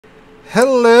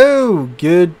Hello,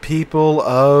 good people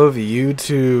of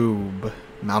YouTube.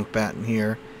 Mountbatten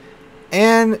here.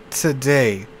 And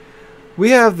today,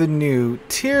 we have the new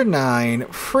Tier 9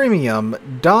 Freemium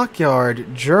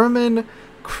Dockyard German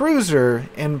cruiser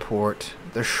import,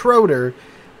 the Schroder,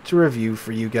 to review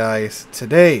for you guys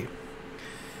today.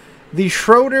 The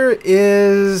Schroder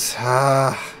is,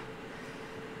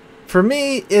 for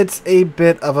me, it's a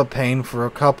bit of a pain for a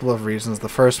couple of reasons. The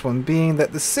first one being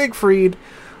that the Siegfried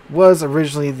was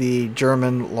originally the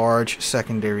German large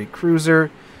secondary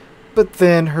cruiser, but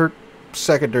then her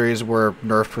secondaries were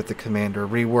nerfed with the Commander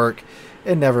rework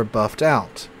and never buffed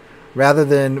out. Rather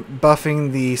than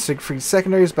buffing the Siegfried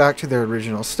secondaries back to their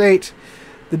original state,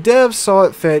 the devs saw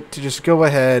it fit to just go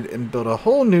ahead and build a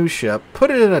whole new ship, put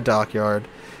it in a dockyard,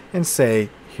 and say,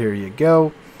 here you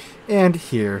go, and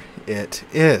here it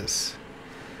is.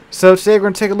 So today we're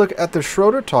going to take a look at the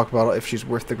Schroder, talk about if she's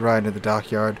worth the grind in the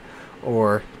dockyard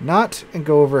or not, and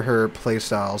go over her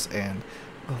playstyles and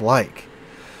the like.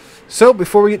 So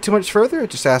before we get too much further, I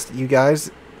just ask that you guys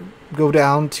go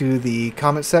down to the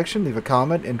comment section, leave a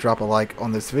comment, and drop a like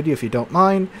on this video if you don't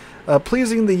mind.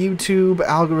 Pleasing the YouTube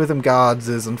algorithm gods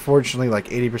is unfortunately like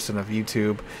 80% of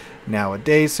YouTube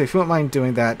nowadays, so if you don't mind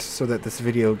doing that so that this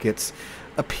video gets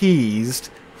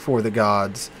appeased for the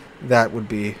gods, that would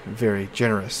be very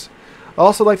generous. I'd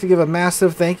also like to give a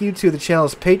massive thank you to the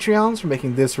channel's Patreons for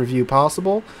making this review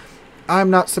possible. I'm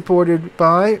not supported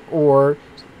by or...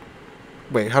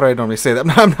 Wait, how do I normally say that?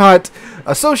 I'm not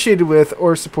associated with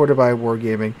or supported by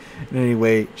Wargaming in any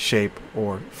way, shape,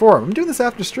 or form. I'm doing this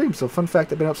after stream, so fun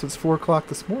fact, I've been up since 4 o'clock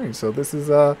this morning, so this is,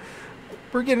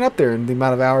 we're getting up there in the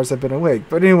amount of hours I've been awake.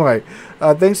 But anyway,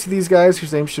 thanks to these guys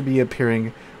whose names should be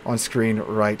appearing on screen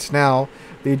right now.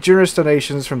 The generous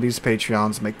donations from these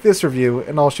Patreons make this review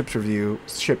and all ship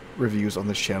reviews on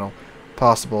this channel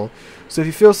possible. So if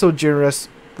you feel so generous,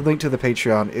 the link to the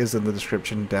Patreon is in the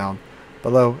description down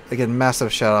below. Again,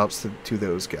 massive shout outs to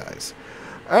those guys.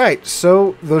 Alright,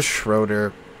 so the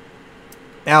Schroder.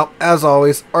 Now, as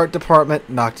always, art department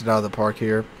knocked it out of the park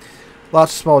here.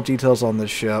 Lots of small details on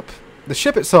this ship. The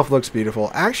ship itself looks beautiful.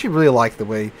 I actually really like the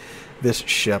way this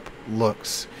ship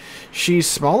looks. She's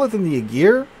smaller than the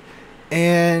Aegir,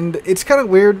 and it's kind of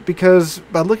weird because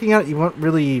by looking at it you won't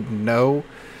really know,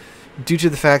 due to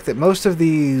the fact that most of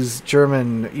these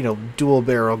German, dual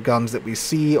barrel guns that we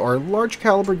see are large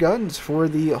caliber guns for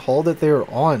the hull that they're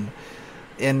on.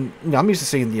 And I'm used to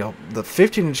seeing the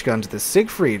 15-inch guns, the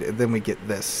Siegfried, and then we get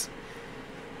this.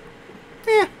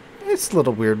 It's a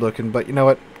little weird looking, but you know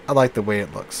what? I like the way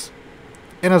it looks.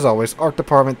 And as always, art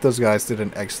department, those guys did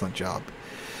an excellent job.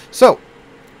 So,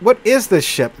 what is this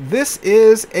ship? This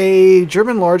is a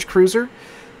German large cruiser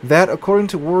that, according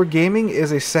to Wargaming,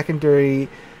 is a secondary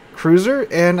cruiser.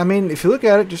 And I mean, if you look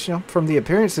at it, just from the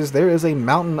appearances, there is a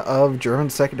mountain of German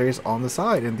secondaries on the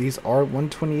side, and these are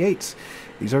 128s.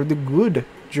 These are the good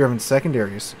German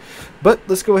secondaries. But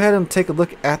let's go ahead and take a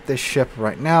look at this ship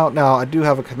right now. Now, I do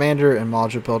have a commander and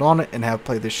module build on it and have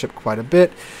played this ship quite a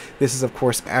bit. This is, of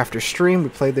course, after stream. We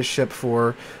played this ship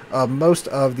for most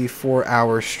of the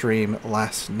 4-hour stream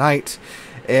last night.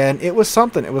 And it was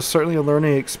something. It was certainly a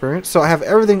learning experience. So I have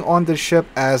everything on this ship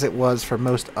as it was for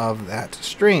most of that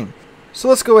stream. So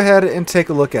let's go ahead and take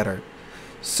a look at her.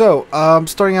 So,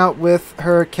 starting out with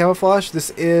her camouflage, this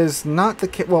is not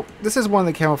the, this is one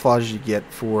of the camouflages you get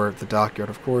for the Dockyard,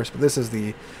 of course, but this is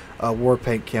the war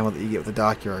paint camo that you get with the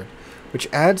Dockyard, which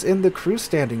adds in the crew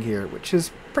standing here, which is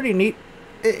pretty neat.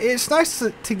 It's nice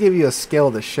to give you a scale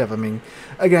of the ship. I mean,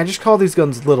 again, I just call these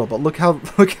guns little, but look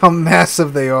how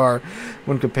massive they are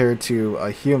when compared to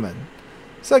a human.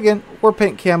 So again, war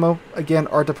paint camo, again,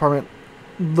 art department.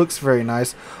 Looks very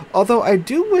nice, although I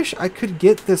do wish I could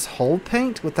get this hull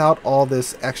paint without all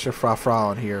this extra fra-fra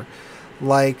on here.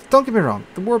 Like, don't get me wrong,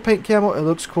 the war paint camo, it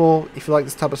looks cool. If you like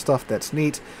this type of stuff, that's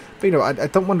neat. But I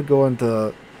don't want to go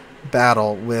into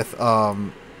battle with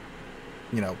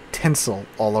tinsel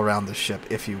all around the ship,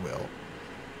 if you will.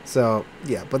 So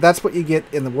yeah, but that's what you get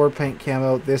in the war paint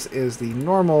camo. This is the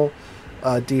normal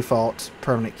default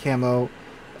permanent camo.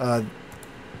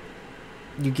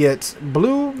 You get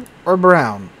blue or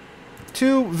brown.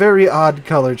 Two very odd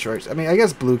color choices. I mean, I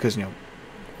guess blue because,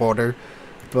 water.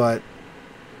 But,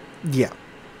 yeah.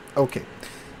 Okay.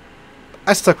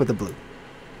 I stuck with the blue.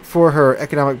 For her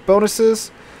economic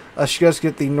bonuses, she does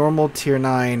get the normal Tier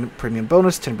 9 premium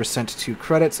bonus, 10% to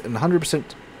credits, and 100%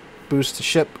 boost to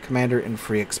ship, commander, and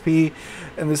free XP.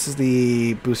 And this is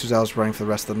the boosters I was running for the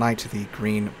rest of the night, the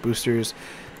green boosters.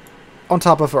 On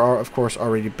top of our, of course,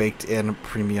 already baked in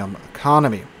premium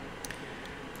economy.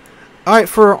 Alright,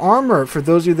 for armor, for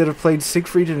those of you that have played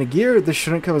Siegfried in a gear, this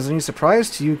shouldn't come as any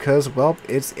surprise to you because, well,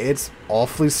 it's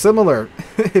awfully similar.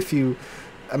 If you,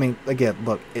 I mean, again,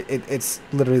 look, it's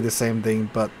literally the same thing,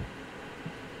 but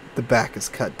the back is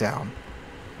cut down.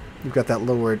 You've got that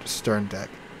lowered stern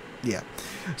deck. Yeah.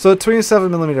 So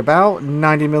 27mm bow,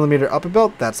 90mm upper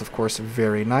belt. That's, of course,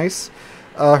 very nice.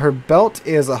 Her belt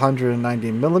is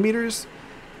 190mm.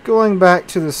 Going back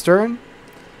to the stern,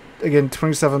 again,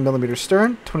 27mm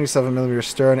stern, 27mm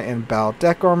stern and bow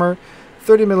deck armor,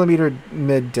 30mm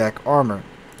mid-deck armor.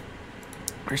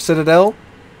 Her citadel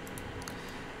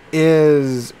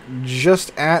is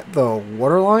just at the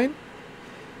waterline,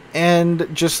 and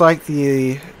just like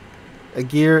the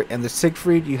gear and the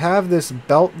Siegfried, you have this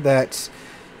belt that's,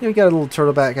 you know, you got a little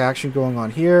turtleback action going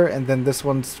on here, and then this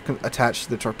one's attached to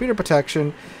the torpedo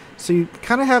protection. So you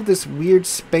kind of have this weird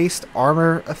spaced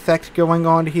armor effect going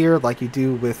on here, like you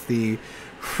do with the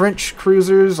French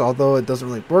cruisers, although it doesn't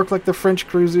really work like the French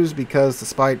cruisers because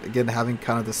despite, again, having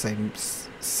kind of the same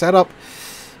setup,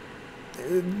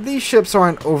 these ships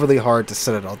aren't overly hard to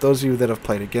citadel. Those of you that have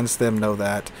played against them know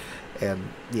that. And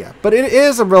yeah, but it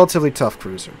is a relatively tough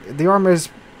cruiser. The armor is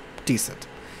decent,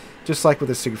 just like with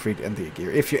the Siegfried and the gear.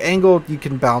 If you're angled, you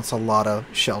can bounce a lot of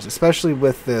shells, especially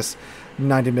with this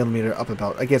 90mm upper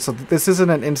belt. Again, so this isn't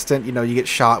an instant, you know, you get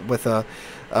shot with a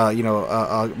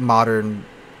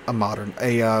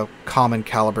common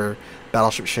caliber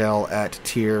battleship shell at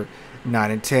tier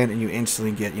 9 and 10, and you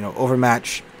instantly get, you know,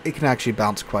 overmatch. It can actually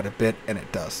bounce quite a bit, and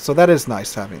it does. So that is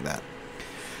nice having that.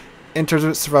 In terms of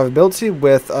its survivability,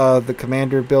 with the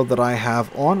commander build that I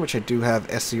have on, which I do have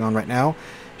SC on right now,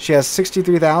 she has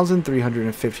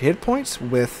 63,350 hit points.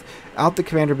 Without the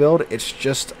commander build, it's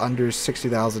just under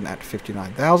 60,000 at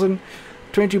 59,000.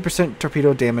 22%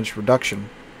 torpedo damage reduction.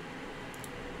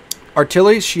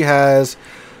 Artillery, she has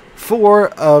 4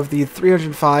 of the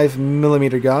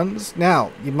 305mm guns.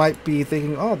 Now, you might be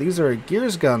thinking, oh, these are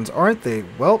Gear's guns, aren't they?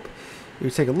 Well,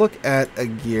 you take a look at a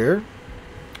Gear.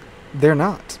 They're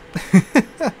not.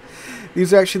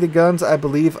 These are actually the guns, I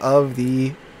believe, of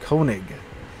the Koenig.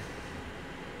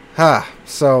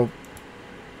 So,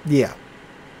 yeah.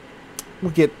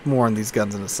 We'll get more on these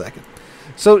guns in a second.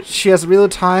 So, she has a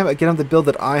reload time, again, on the build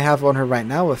that I have on her right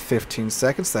now of 15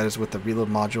 seconds. That is with the reload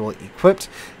module equipped.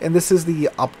 And this is the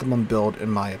optimum build,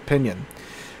 in my opinion.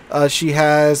 She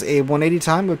has a 180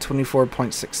 time of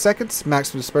 24.6 seconds,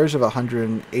 maximum dispersion of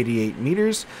 188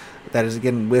 meters. That is,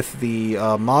 again, with the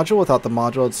module. Without the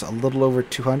module, it's a little over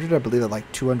 200. I believe at like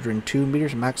 202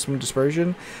 meters maximum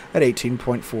dispersion at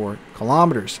 18.4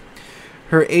 kilometers.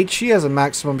 Her HE has a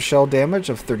maximum shell damage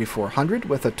of 3,400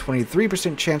 with a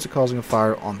 23% chance of causing a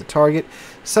fire on the target,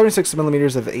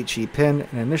 76mm of HE pin,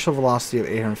 and an initial velocity of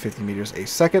 850 meters a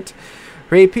second.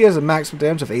 Her AP has a maximum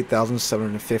damage of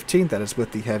 8,715, that is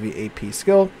with the heavy AP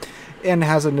skill, and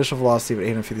has an initial velocity of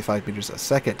 855 meters a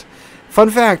second. Fun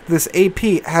fact, this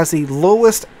AP has the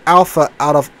lowest alpha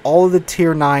out of all of the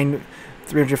tier 9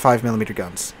 305mm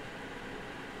guns,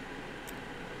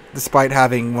 despite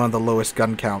having one of the lowest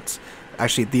gun counts,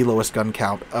 actually the lowest gun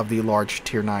count of the large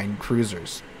tier 9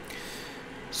 cruisers.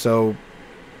 So,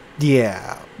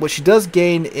 yeah, what she does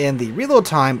gain in the reload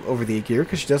time over the gear,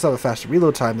 because she does have a faster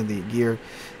reload time than the gear,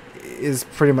 is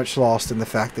pretty much lost in the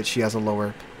fact that she has a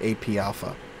lower AP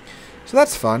alpha. So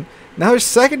that's fun. Now her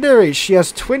secondaries, she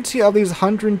has 20 of these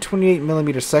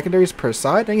 128mm secondaries per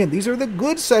side. And again, these are the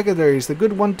good secondaries, the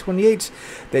good 128s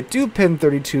that do pin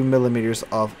 32mm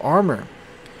of armor.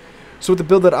 So with the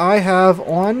build that I have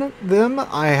on them,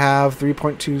 I have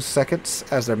 3.2 seconds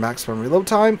as their maximum reload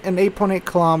time and 8.8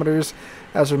 kilometers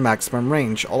as their maximum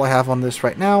range. All I have on this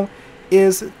right now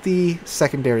is the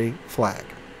secondary flag.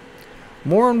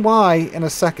 More on why in a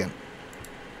second.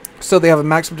 So they have a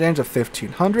maximum damage of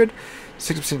 1,500,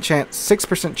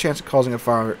 6% chance of causing a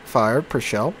fire per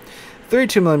shell,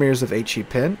 32mm of HE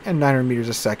pin, and 900 meters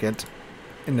a second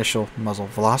initial muzzle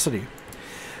velocity.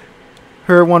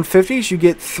 Her 150s, you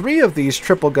get 3 of these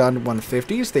triple gun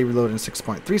 150s. They reload in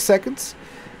 6.3 seconds.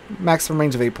 Maximum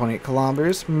range of 8.8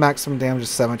 kilometers. Maximum damage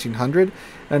is 1,700.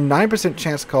 And a 9%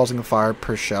 chance of causing a fire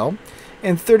per shell.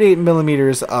 And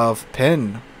 38mm of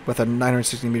pin with a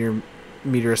 960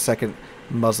 meter a second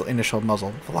initial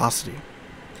muzzle velocity.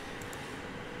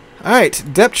 Alright,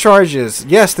 depth charges.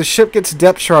 Yes, the ship gets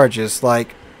depth charges.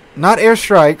 Like, not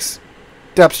airstrikes,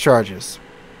 depth charges.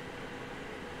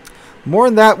 More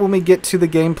on that when we get to the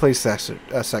gameplay section.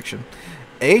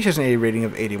 She has an A rating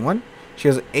of 81. She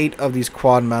has 8 of these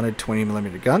quad-mounted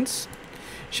 20mm guns.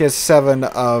 She has 7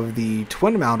 of the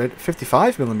twin-mounted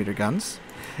 55mm guns.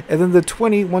 And then the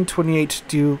 128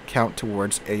 do count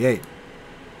towards AA.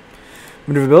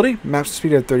 Maneuverability, max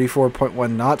speed at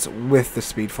 34.1 knots with the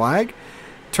speed flag.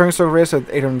 Turning circle radius at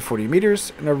 840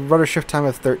 meters, and a rudder shift time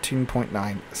of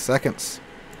 13.9 seconds.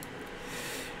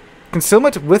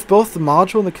 Concealment with both the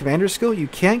module and the commander skill, you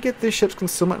can get this ship's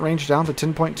concealment range down to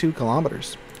 10.2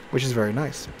 kilometers, which is very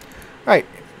nice. Alright,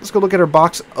 let's go look at her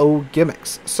box O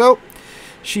gimmicks. So,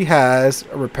 she has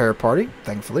a repair party,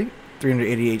 thankfully.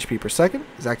 380 HP per second,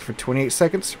 is active for 28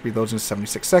 seconds, reloads in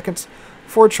 76 seconds.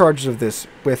 4 charges of this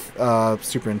with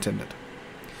Superintendent.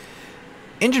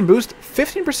 Engine boost,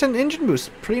 15% engine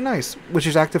boost, pretty nice, which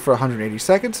is active for 180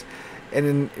 seconds, and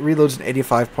then reloads in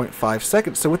 85.5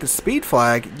 seconds. So with the speed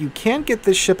flag, you can get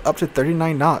this ship up to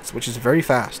 39 knots, which is very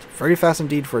fast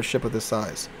indeed for a ship of this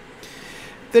size.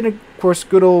 Then, of course,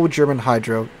 good old German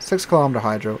hydro, 6 kilometer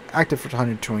hydro, active for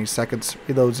 120 seconds,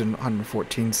 reloads in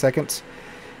 114 seconds.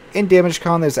 In damage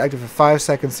con, that is active for 5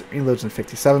 seconds, reloads in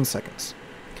 57 seconds.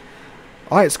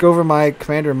 Alright, let's go over my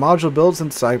commander module build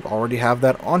since I already have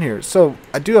that on here. So,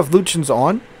 I do have Lucians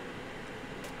on,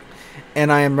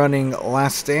 and I am running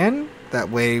Last Stand. That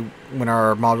way, when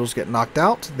our modules get knocked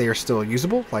out, they are still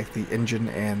usable, like the engine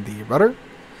and the rudder,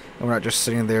 and we're not just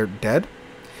sitting there dead.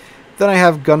 Then I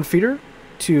have Gunfeeder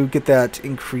to get that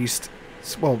decreased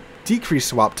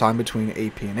swap time between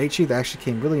AP and HE. That actually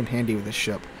came really in handy with this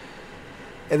ship.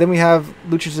 And then we have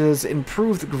Lucius's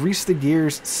improved Grease the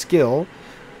Gears skill,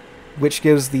 which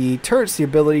gives the turrets the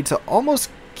ability to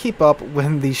almost keep up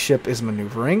when the ship is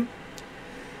maneuvering.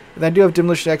 And I do have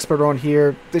Demolition Expert on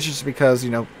here. This is just because, you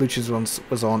know, Lucius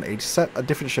was on a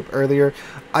different ship earlier.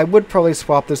 I would probably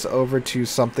swap this over to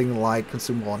something like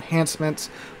Consumable Enhancements,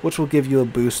 which will give you a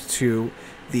boost to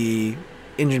the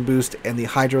engine boost and the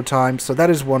hydro time. So that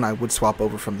is one I would swap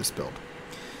over from this build.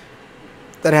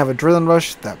 Then I have Adrenaline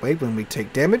Rush. That way, when we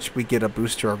take damage, we get a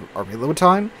boost to our reload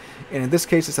time. And in this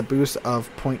case, it's a boost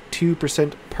of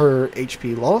 0.2% per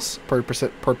HP loss, per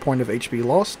point of HP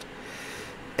lost.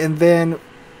 And then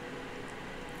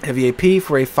Heavy AP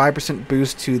for a 5%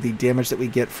 boost to the damage that we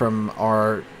get from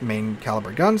our main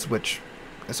caliber guns, which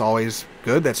is always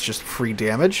good. That's just free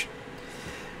damage.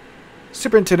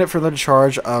 Superintendent for the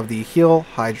charge of the heal,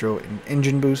 hydro, and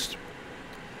engine boost.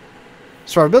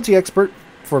 Survivability Expert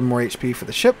for more HP for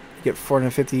the ship. You get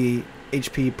 450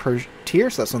 HP per tier,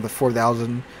 so that's another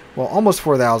 4,000, well, almost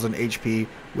 4,000 HP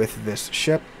with this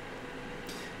ship.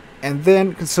 And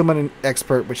then Concealment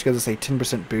Expert, which gives us a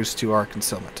 10% boost to our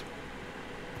concealment.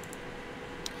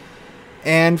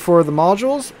 And for the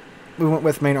modules, we went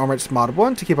with Main Armaments Mod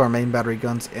 1 to keep our main battery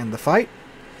guns in the fight.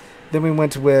 Then we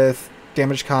went with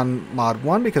Damage Con Mod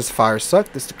 1 because fire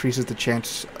suck. This decreases the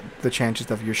chances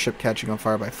of your ship catching on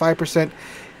fire by 5%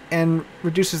 and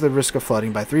reduces the risk of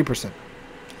flooding by 3%.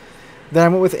 Then I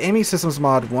went with Aiming Systems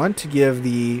Mod 1 to give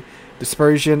the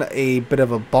dispersion a bit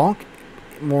of a bonk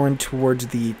more in towards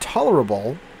the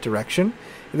tolerable direction.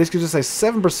 And this gives us a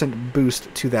 7%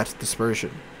 boost to that dispersion.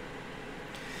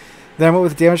 Then I went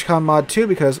with Damage Con Mod 2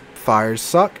 because fires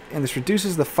suck, and this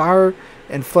reduces the fire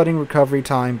and flooding recovery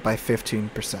time by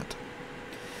 15%.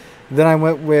 Then I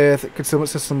went with Concealment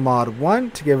System Mod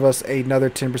 1 to give us another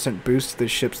 10% boost to the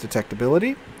ship's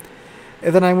detectability.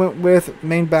 And then I went with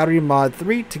Main Battery Mod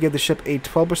 3 to give the ship a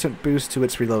 12% boost to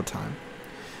its reload time.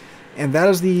 And that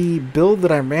is the build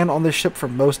that I ran on this ship for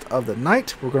most of the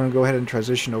night. We're going to go ahead and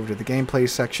transition over to the gameplay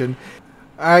section.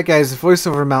 Alright guys,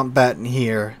 voiceover Mountbatten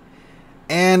here.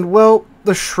 And, well,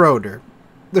 the Schroder.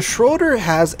 The Schroder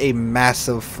has a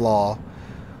massive flaw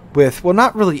with, well,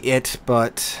 not really it,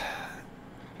 but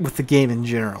with the game in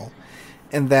general.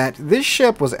 In that this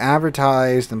ship was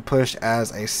advertised and pushed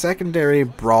as a secondary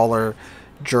brawler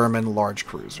German large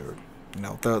cruiser. You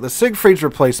know, the Siegfried's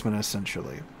replacement,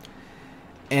 essentially.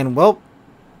 And, well,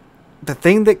 the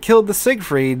thing that killed the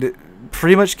Siegfried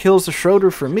pretty much kills the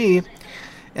Schroder for me,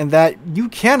 and that you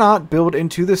cannot build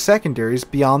into the secondaries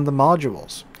beyond the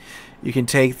modules. You can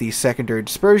take the secondary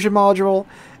dispersion module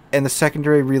and the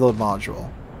secondary reload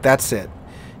module. That's it.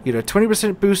 You get a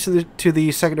 20% boost to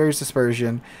the secondary's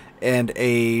dispersion and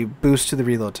a boost to the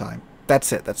reload time.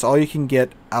 That's it. That's all you can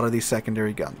get out of these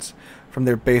secondary guns from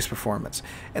their base performance.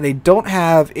 And they don't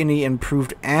have any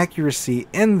improved accuracy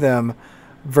in them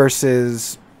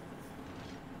versus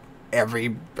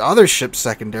every other ship's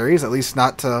secondaries, at least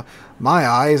not to my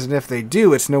eyes, and if they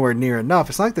do, it's nowhere near enough.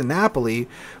 It's not like the Napoli,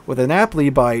 where the Napoli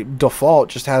by default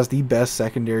just has the best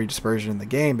secondary dispersion in the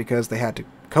game because they had to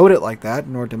code it like that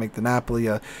in order to make the Napoli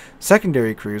a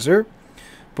secondary cruiser.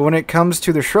 But when it comes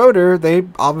to the Schroder, they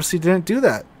obviously didn't do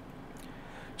that.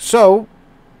 So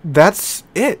that's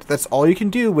it. That's all you can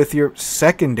do with your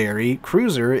secondary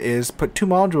cruiser is put 2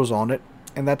 modules on it,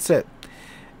 and that's it.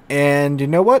 And you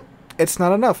know what? It's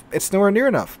not enough. It's nowhere near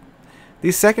enough.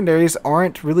 these secondaries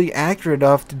aren't really accurate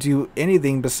enough to do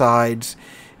anything besides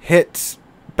hit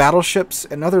battleships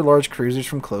and other large cruisers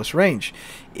from close range.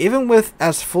 Even with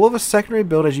as full of a secondary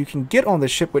build as you can get on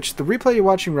this ship, which the replay you're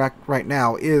watching right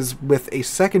now is with a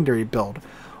secondary build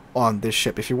on this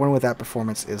ship, if you're wondering what that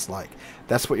performance is like.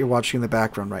 That's what you're watching in the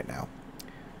background right now.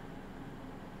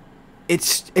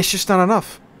 It's just not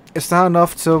enough. It's not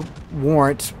enough to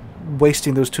warrant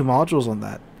wasting those 2 modules on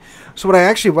that. So what I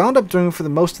actually wound up doing for the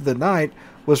most of the night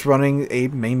was running a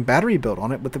main battery build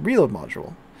on it with the reload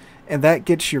module. And that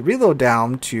gets your reload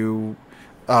down to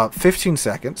 15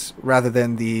 seconds rather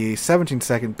than the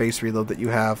 17-second base reload that you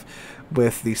have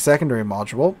with the secondary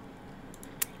module.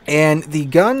 And the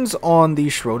guns on the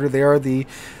Schroder, they are the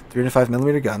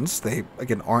 305mm guns. They,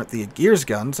 again, aren't the Gears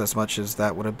guns as much as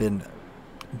that would have been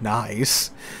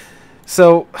nice.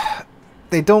 So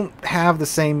they don't have the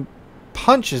same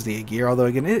punch as the Aegir, although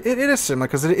again it is similar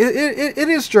because it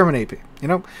is German AP. You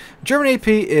know, German AP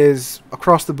is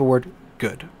across the board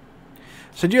good.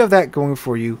 So you have that going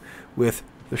for you with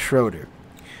the Schroder.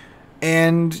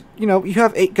 And you know, you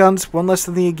have 8 guns, 1 less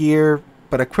than the Aegir,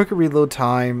 but a quicker reload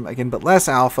time, again, but less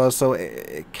alpha, so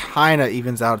it kind of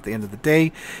evens out at the end of the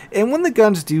day. And when the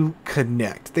guns do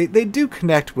connect, they do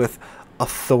connect with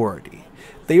authority.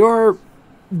 They are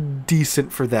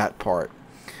decent for that part.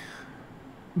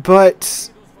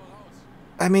 But,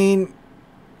 I mean,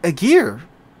 a gear.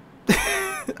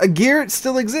 A gear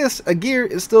still exists. A gear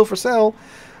is still for sale.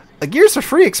 A gear's for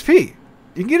free XP.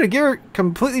 You can get a gear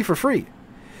completely for free.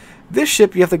 This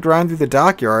ship, you have to grind through the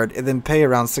Dockyard and then pay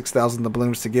around 6,000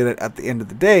 doubloons to get it at the end of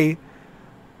the day.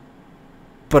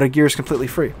 But a gear is completely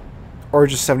free. Or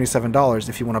just $77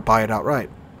 if you want to buy it outright.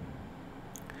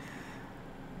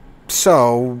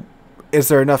 So, is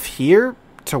there enough here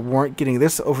to warrant getting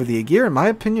this over the Aegir? In my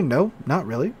opinion, no, not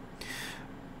really.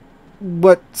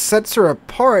 What sets her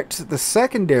apart, the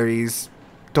secondaries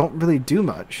don't really do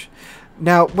much.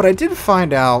 Now, what I did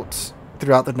find out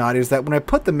throughout the night is that when I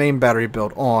put the main battery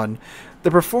build on,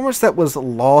 the performance that was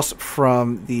lost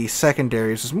from the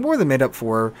secondaries was more than made up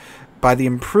for by the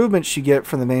improvements you get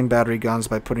from the main battery guns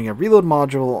by putting a reload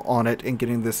module on it and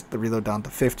getting the reload down to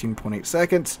 15.8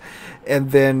 seconds,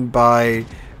 and then by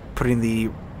putting the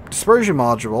dispersion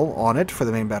module on it for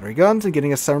the main battery guns and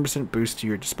getting a 7% boost to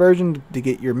your dispersion to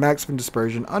get your maximum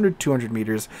dispersion under 200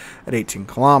 meters at 18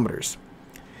 kilometers.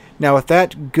 Now, with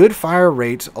that good fire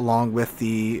rate, along with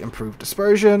the improved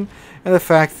dispersion, and the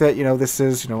fact that, you know, this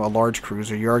is, you know, a large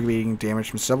cruiser, you are getting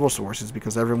damage from several sources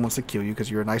because everyone wants to kill you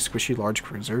because you're a nice, squishy, large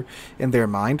cruiser in their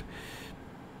mind.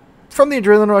 From the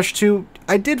Adrenaline Rush 2,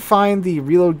 I did find the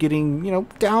reload getting, you know,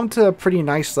 down to a pretty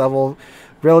nice level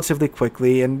relatively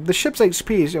quickly, and the ship's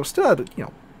HP is, you know, still at, you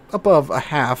know, above a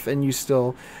half, and you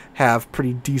still have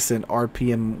pretty decent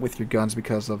RPM with your guns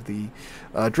because of the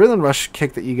Adrenaline Rush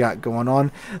kick that you got going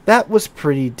on. That was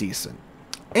pretty decent.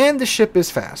 And the ship is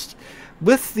fast.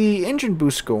 With the engine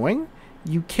boost going,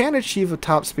 you can achieve a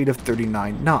top speed of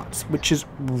 39 knots, which is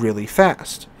really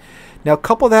fast. Now,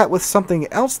 couple that with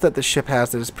something else that the ship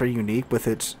has that is pretty unique with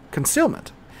its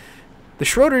concealment. The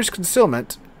Schroder's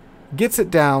concealment gets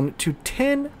it down to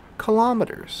 10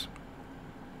 kilometers.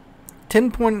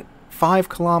 10.5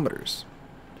 kilometers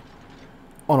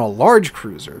on a large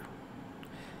cruiser.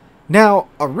 Now,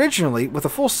 originally, with a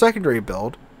full secondary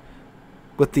build,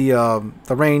 with the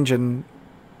range and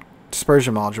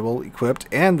dispersion module equipped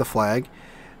and the flag,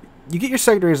 you get your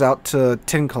secondaries out to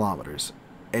 10 kilometers,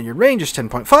 and your range is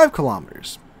 10.5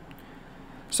 kilometers.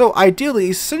 So ideally,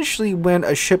 essentially, when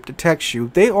a ship detects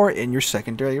you, they are in your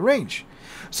secondary range.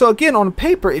 So again, on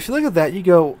paper, if you look at that, you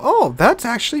go, oh, that's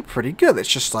actually pretty good. It's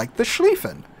just like the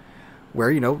Schlieffen, where,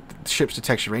 you know, the ship's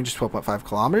detection range is 12.5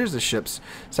 kilometers, the ship's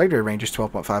secondary range is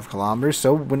 12.5 kilometers,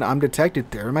 so when I'm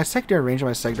detected there, my secondary range and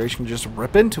my secondary can just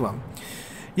rip into them.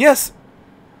 Yes,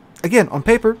 again, on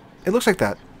paper, it looks like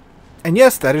that. And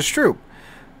yes, that is true.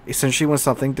 Essentially, when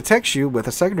something detects you with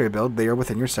a secondary build, they are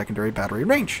within your secondary battery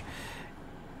range.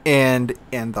 And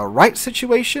in the right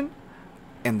situation,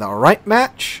 in the right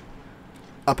match,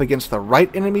 up against the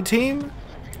right enemy team,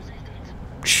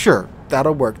 sure,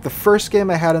 that'll work. The first game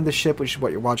I had on the ship, which is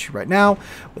what you're watching right now,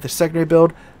 with the secondary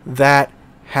build, that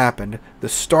happened. The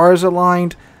stars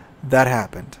aligned, that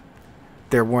happened.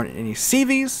 There weren't any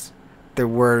CVs, there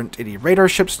weren't any radar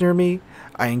ships near me.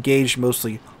 I engaged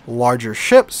mostly larger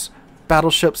ships,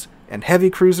 battleships, and heavy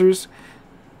cruisers.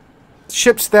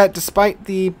 Ships that, despite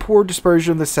the poor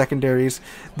dispersion of the secondaries,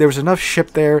 there was enough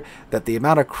ship there that the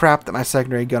amount of crap that my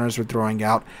secondary gunners were throwing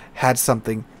out had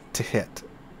something to hit.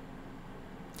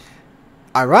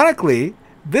 Ironically,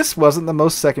 this wasn't the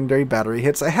most secondary battery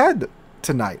hits I had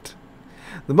tonight.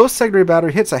 The most secondary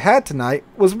battery hits I had tonight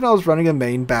was when I was running a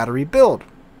main battery build.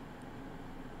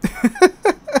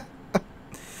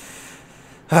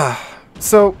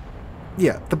 So,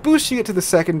 yeah, the boost you get to the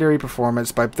secondary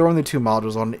performance by throwing the 2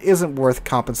 modules on isn't worth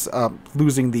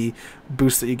losing the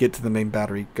boost that you get to the main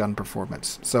battery gun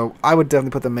performance. So I would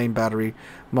definitely put the main battery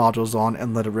modules on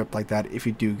and let it rip like that if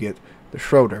you do get the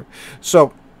Schroder.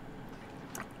 So,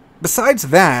 besides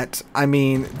that, I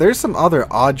mean, there's some other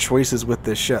odd choices with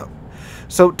this ship.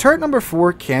 So, turret number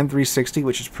 4 can 360,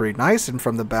 which is pretty nice, and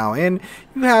from the bow in,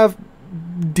 you have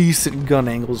decent gun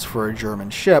angles for a German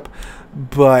ship.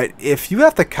 But if you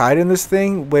have to kite in this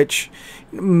thing, which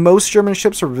most German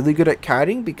ships are really good at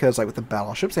kiting, because like with the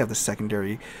battleships, they have the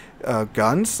secondary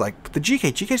guns. Like the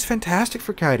GK is fantastic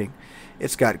for kiting.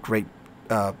 It's got a great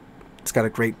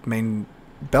main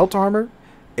belt armor.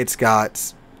 It's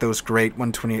got those great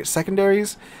 128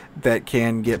 secondaries that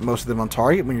can get most of them on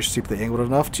target when you're steeply angled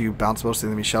enough to bounce most of the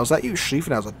enemy shells at you.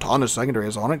 Schlieffen has a ton of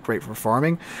secondaries on it, great for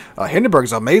farming.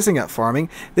 Hindenburg's amazing at farming.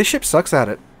 This ship sucks at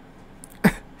it.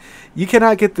 You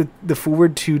cannot get the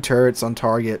forward 2 turrets on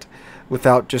target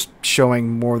without just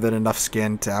showing more than enough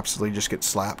skin to absolutely just get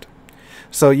slapped.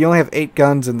 So you only have 8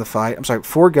 guns in the fight. I'm sorry,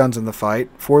 4 guns in the fight,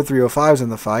 4 305s in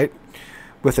the fight,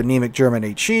 with anemic German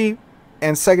HE,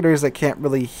 and secondaries that can't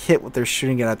really hit what they're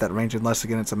shooting at that range unless,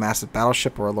 again, it's a massive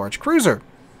battleship or a large cruiser.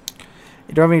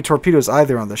 You don't have any torpedoes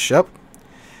either on the ship.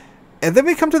 And then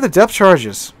we come to the depth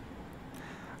charges.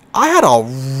 I had a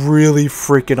really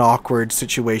freaking awkward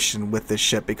situation with this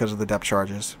ship because of the depth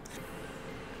charges.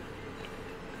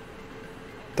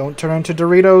 Don't turn into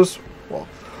Doritos. Well,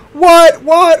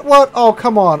 what? Oh,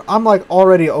 come on. I'm like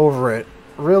already over it.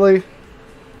 Really?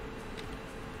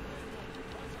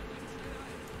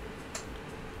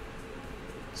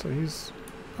 So he's...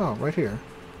 Oh, right here.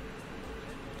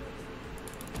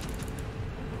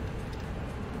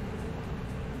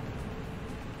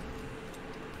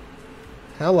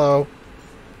 Hello.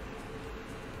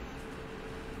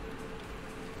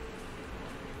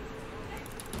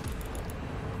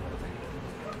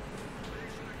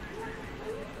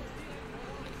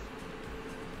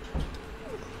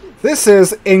 This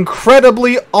is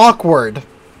incredibly awkward.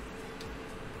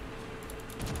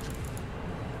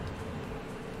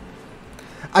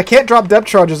 I can't drop depth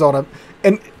charges on him,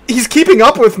 and he's keeping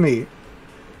up with me.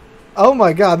 Oh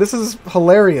my god, this is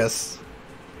hilarious.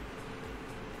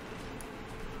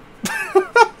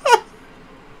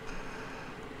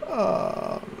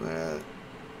 Oh, man.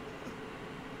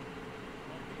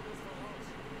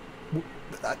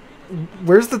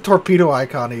 Where's the torpedo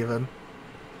icon even?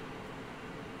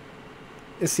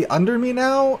 Is he under me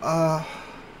now?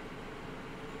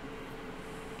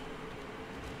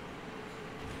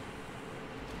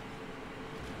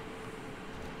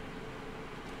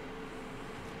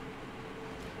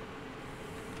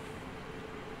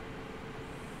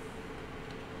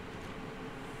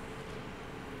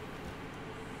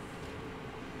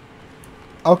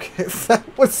 Okay, that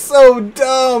was so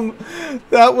dumb.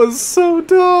 That was so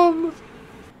dumb.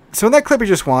 So in that clip you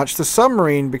just watched, the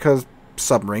submarine, because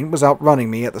submarine was outrunning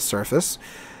me at the surface,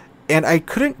 and I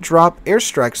couldn't drop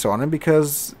airstrikes on him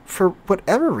because, for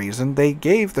whatever reason, they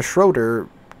gave the Schroder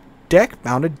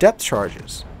deck-mounted depth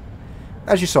charges,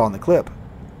 as you saw in the clip.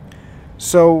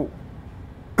 So,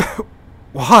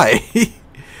 why?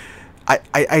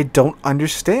 I don't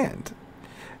understand.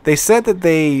 They said that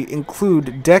they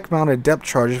include deck-mounted depth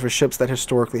charges for ships that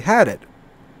historically had it.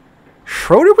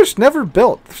 Schroder was never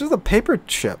built. This is a paper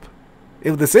ship.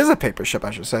 This is a paper ship, I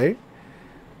should say.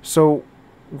 So,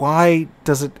 why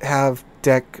does it have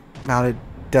deck-mounted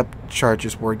depth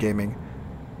charges wargaming?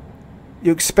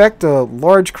 You expect a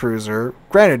large cruiser,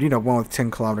 granted, one with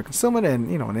 10-kilometer concealment and,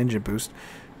 an engine boost,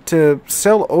 to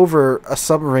sail over a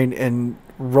submarine and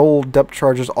roll depth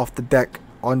charges off the deck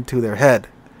onto their head.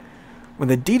 When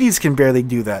the DDs can barely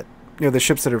do that. The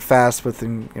ships that are fast with,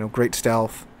 great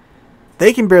stealth,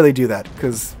 they can barely do that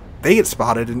because they get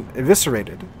spotted and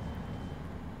eviscerated.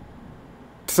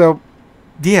 So,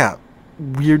 yeah,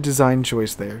 weird design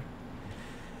choice there.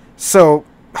 So,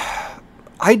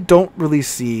 I don't really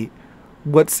see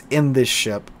what's in this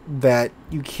ship that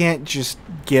you can't just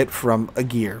get from a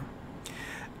gear.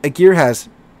 A gear has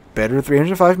better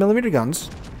 305mm guns.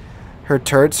 Her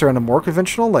turrets are in a more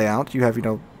conventional layout. You have,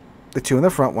 the 2 in the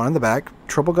front, 1 in the back,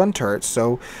 triple gun turrets.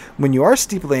 So when you are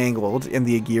steeply angled in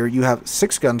the Aegir, you have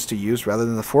 6 guns to use rather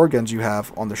than the 4 guns you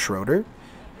have on the Schroder.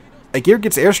 Aegir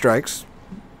gets airstrikes,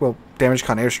 well, damage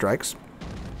con airstrikes.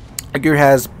 Aegir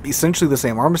has essentially the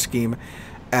same armor scheme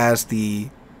as the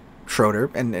Schroder,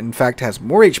 and in fact has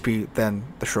more HP than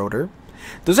the Schroder.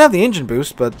 Doesn't have the engine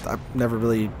boost, but I've never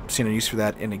really seen a use for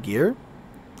that in Aegir.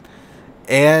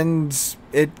 And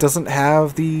it doesn't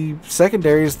have the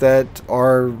secondaries that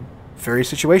are very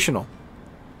situational.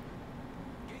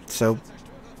 So,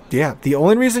 yeah, the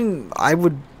only reason I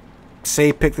would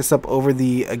say pick this up over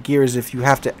the gear is if you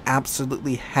have to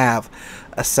absolutely have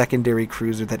a secondary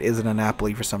cruiser that isn't a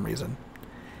Napoli for some reason.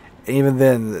 And even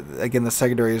then, again, the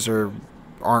secondaries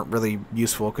aren't really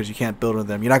useful because you can't build with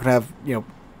them. You're not going to have,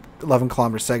 11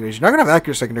 kilometer secondaries. You're not going to have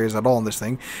accurate secondaries at all in this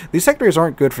thing. These secondaries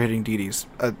aren't good for hitting DDs.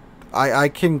 I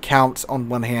can count on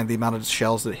one hand the amount of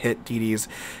shells that hit DDs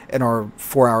in our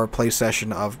 4-hour play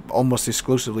session of almost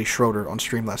exclusively Schroder on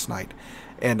stream last night.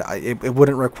 And it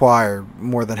wouldn't require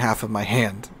more than half of my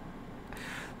hand.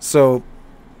 So,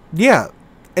 yeah.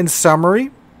 In summary,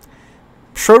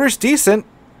 Schroder's decent,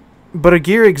 but a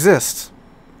gear exists.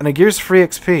 And a gear's free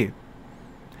XP.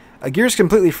 A gear's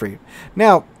completely free.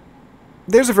 Now,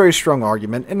 there's a very strong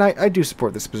argument, and I do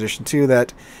support this position too,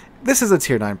 that this is a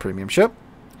Tier 9 premium ship.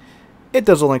 It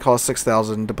does only cost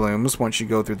 6,000 doubloons once you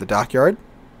go through the Dockyard.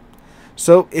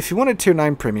 So, if you want a Tier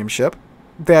 9 premium ship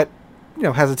that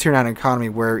has a Tier 9 economy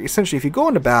where essentially if you go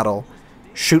into battle,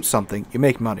 shoot something, you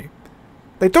make money.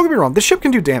 Like, don't get me wrong, this ship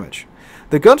can do damage.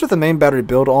 The guns with the main battery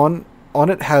build on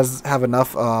it have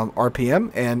enough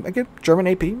RPM, and again, German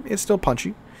AP is still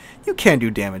punchy. You can do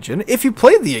damage in it. If you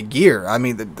play the Agir, I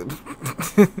mean,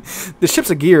 the ship's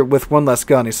a gear with one less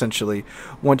gun, essentially,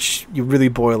 once you really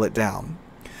boil it down.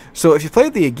 So if you play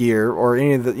the Agir, or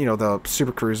any of the, the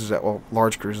super cruisers,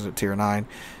 large cruisers at Tier 9,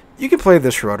 you can play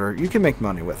this Schroder. You can make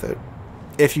money with it.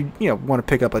 If you, want to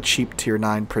pick up a cheap Tier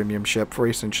 9 premium ship for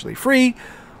essentially free,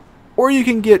 or you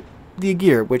can get the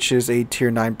Agir, which is a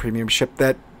Tier 9 premium ship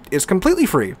that is completely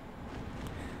free.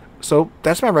 So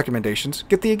that's my recommendations.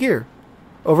 Get the Agir.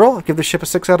 Overall, I give the ship a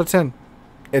 6 out of 10.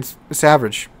 It's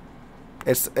average.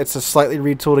 It's a slightly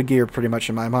retooled Agir, pretty much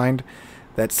in my mind.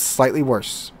 That's slightly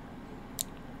worse.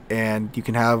 And you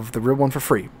can have the real one for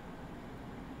free.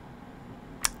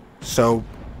 So,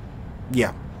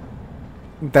 yeah.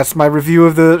 That's my review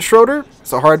of the Schroder.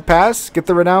 It's a hard pass. Get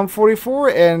the Renown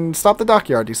 44 and stop the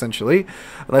Dockyard, essentially.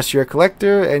 Unless you're a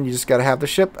collector and you just got to have the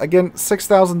ship. Again,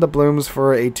 6,000 doubloons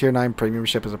for a Tier 9 premium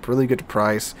ship is a really good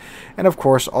price. And of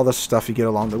course, all the stuff you get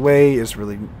along the way is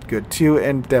really good too.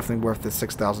 And definitely worth the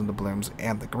 6,000 doubloons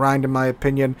and the grind, in my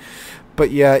opinion.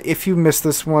 But yeah, if you miss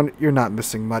this one, you're not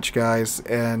missing much, guys.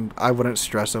 And I wouldn't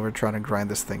stress over trying to grind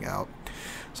this thing out.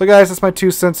 So guys, that's my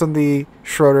 2 cents on the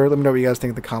Schroder. Let me know what you guys think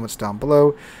in the comments down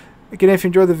below. Again, if you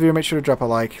enjoyed the video, make sure to drop a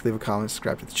like, leave a comment,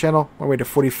 subscribe to the channel. On our way to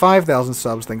 45,000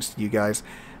 subs, thanks to you guys.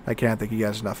 I can't thank you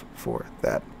guys enough for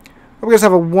that. Hope you guys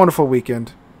have a wonderful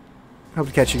weekend. Hope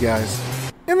to catch you guys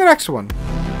in the next one.